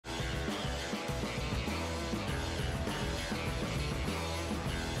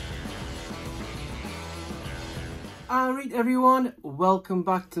Alright everyone, welcome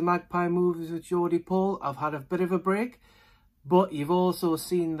back to Magpie Movies with Geordie Paul. I've had a bit of a break, but you've also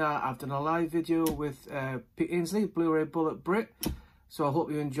seen that I've done a live video with Ainslie, Blu-ray Bullet Brit. So I hope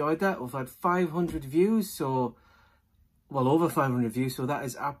you enjoyed that. We've had 500 views, so, well, over 500 views, so that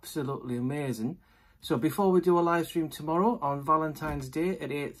is absolutely amazing. So before we do a live stream tomorrow on Valentine's Day at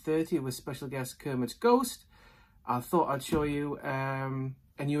 8:30 with special guest Kermit's Ghost, I thought I'd show you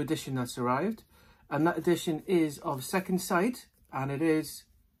a new edition that's arrived. And that edition is of Second Sight, and it is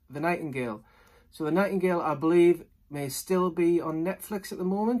The Nightingale. So The Nightingale, I believe, may still be on Netflix at the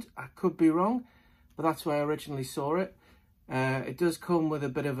moment. I could be wrong, but that's where I originally saw it. It does come with a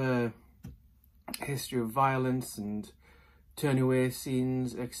bit of a history of violence and turn away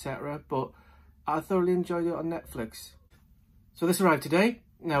scenes, etc. But I thoroughly enjoyed it on Netflix. So this arrived today.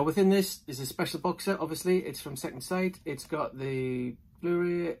 Now within this is a special box set, obviously. It's from Second Sight. It's got the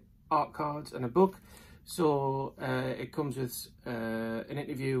Blu-ray, art cards and a book. So it comes with an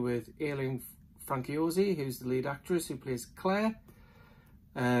interview with Aileen Franciosi, who's the lead actress who plays Claire.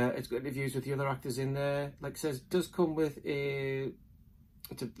 It's got interviews with the other actors in there. Like I says, it does come with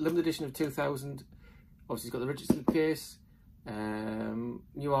it's a limited edition of 2000. Obviously it's got the Richardson case,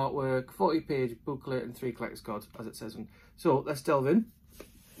 new artwork, 40-page booklet and 3 collector's cards, as it says. So let's delve in.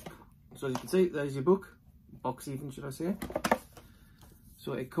 So as you can see, there's your book, box even should I say.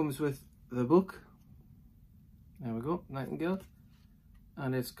 So it comes with the book, there we go, Nightingale,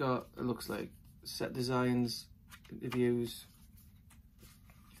 and it's got, it looks like set designs, interviews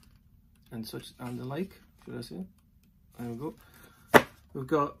and such and the like, should I say. There we go. We've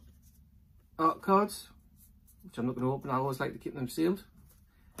got art cards, which I'm not going to open, I always like to keep them sealed.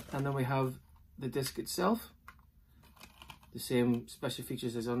 And then we have the disc itself, the same special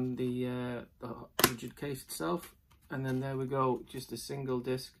features as on the rigid case itself. And then there we go, just a single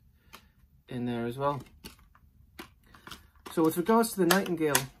disc in there as well. So with regards to The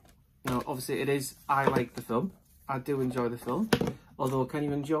Nightingale, now obviously it is, I like the film. I do enjoy the film. Although, can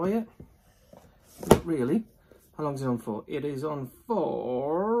you enjoy it? Not really. How long is it on for? It is on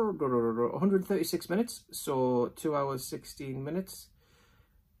for 136 minutes. So 2 hours, 16 minutes.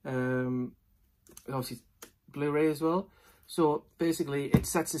 Obviously Blu-ray as well. So basically it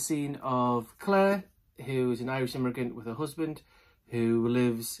sets a scene of Claire, who is an Irish immigrant with a husband who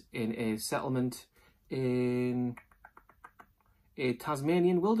lives in a settlement in a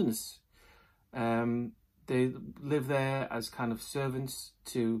Tasmanian wilderness. They live there as kind of servants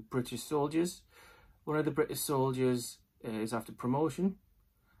to British soldiers. One of the British soldiers is after promotion,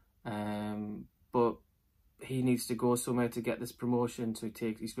 but he needs to go somewhere to get this promotion, so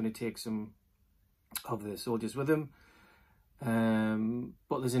he's going to take some of the soldiers with him.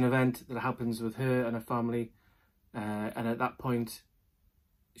 But there's an event that happens with her and her family, and at that point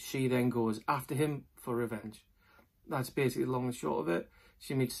she then goes after him for revenge. That's basically the long and short of it.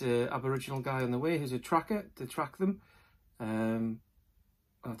 She meets an Aboriginal guy on the way who's a tracker to track them.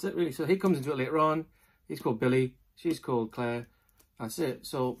 That's it really. So he comes into it later on. He's called Billy, she's called Claire. That's it.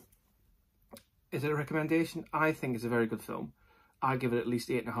 So is it a recommendation? I think it's a very good film. I give it at least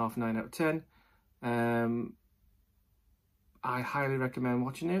 8.5, 9 out of 10. I highly recommend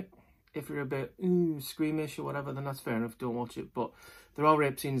watching it. If you're a bit squeamish or whatever, then that's fair enough, don't watch it. But there are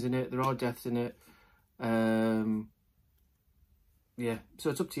rape scenes in it, there are deaths in it. Yeah, so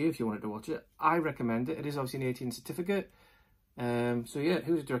it's up to you if you wanted to watch it. I recommend it. It is obviously an 18 certificate. So yeah,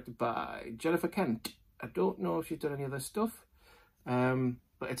 who's it directed by? Jennifer Kent. I don't know if she's done any other stuff.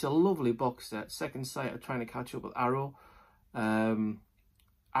 But it's a lovely box set. Second Sight are trying to catch up with Arrow.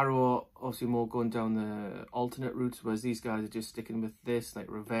 Arrow obviously more going down the alternate routes, whereas these guys are just sticking with this, like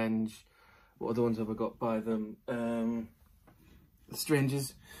Revenge. What other ones have I got by them? The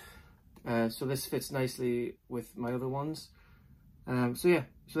Strangers. So this fits nicely with my other ones. So yeah,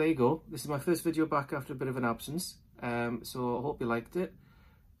 so there you go. This is my first video back after a bit of an absence. So I hope you liked it.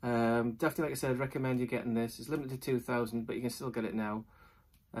 Definitely, like I said, recommend you getting this. It's limited to 2,000, but you can still get it now.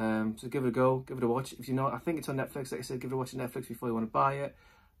 So give it a go, give it a watch. If you're not, I think it's on Netflix. Like I said, give it a watch on Netflix before you want to buy it.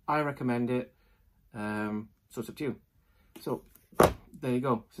 I recommend it. So it's up to you. So there you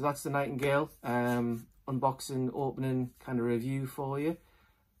go. So that's The Nightingale. Unboxing, opening kind of review for you.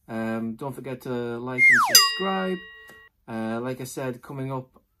 Don't forget to like and subscribe. Like I said, coming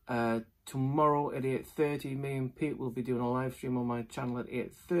up tomorrow at 8:30, me and Pitt will be doing a live stream on my channel at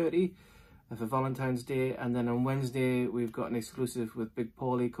 8:30 for Valentine's Day. And then on Wednesday, we've got an exclusive with Big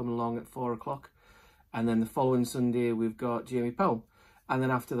Pauly coming along at 4 o'clock. And then the following Sunday, we've got Jamie Powell. And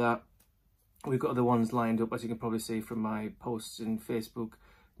then after that, we've got other ones lined up, as you can probably see from my posts in Facebook,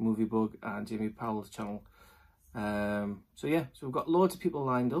 Movie Bug and Jamie Powell's channel. So yeah, so we've got loads of people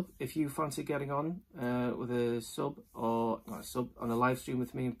lined up. If you fancy getting on with a sub, or not a sub, on a live stream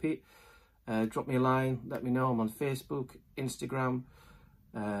with me and Pete, drop me a line, let me know. I'm on Facebook, Instagram,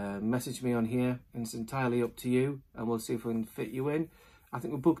 message me on here, and it's entirely up to you, and we'll see if we can fit you in. I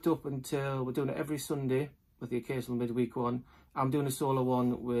think we're booked up until, we're doing it every Sunday with the occasional midweek one. I'm doing a solo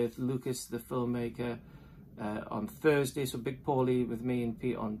one with Lucas, the filmmaker, on Thursday, so big Pauly with me and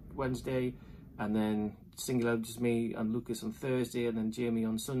Pete on Wednesday, and then singular just me and Lucas on Thursday, and then Jamie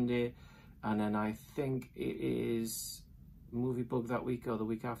on Sunday, and then I think it is Movie Bug that week or the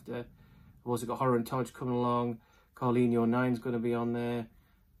week after. I've also got Horror and Todge coming along. Colleen Your Nine's going to be on there.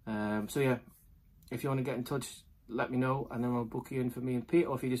 So yeah, if you want to get in touch, let me know, and then I'll book you in for me and Pete.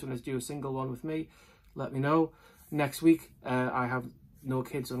 Or if you just want to do a single one with me, let me know. Next week, I have no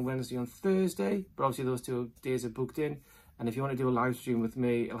kids on Wednesday and Thursday, but obviously those 2 days are booked in. And if you want to do a live stream with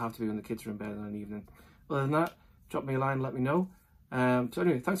me, it'll have to be when the kids are in bed in an evening. Other than that, drop me a line, let me know. So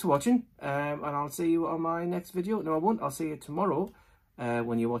anyway, thanks for watching, and I'll see you on my next video. No, I won't. I'll see you tomorrow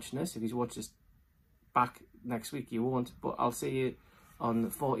when you're watching this. If you watch this back next week, you won't. But I'll see you on the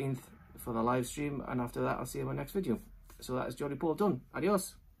 14th for the live stream, and after that, I'll see you in my next video. So that is Jodie Paul done.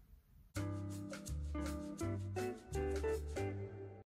 Adios.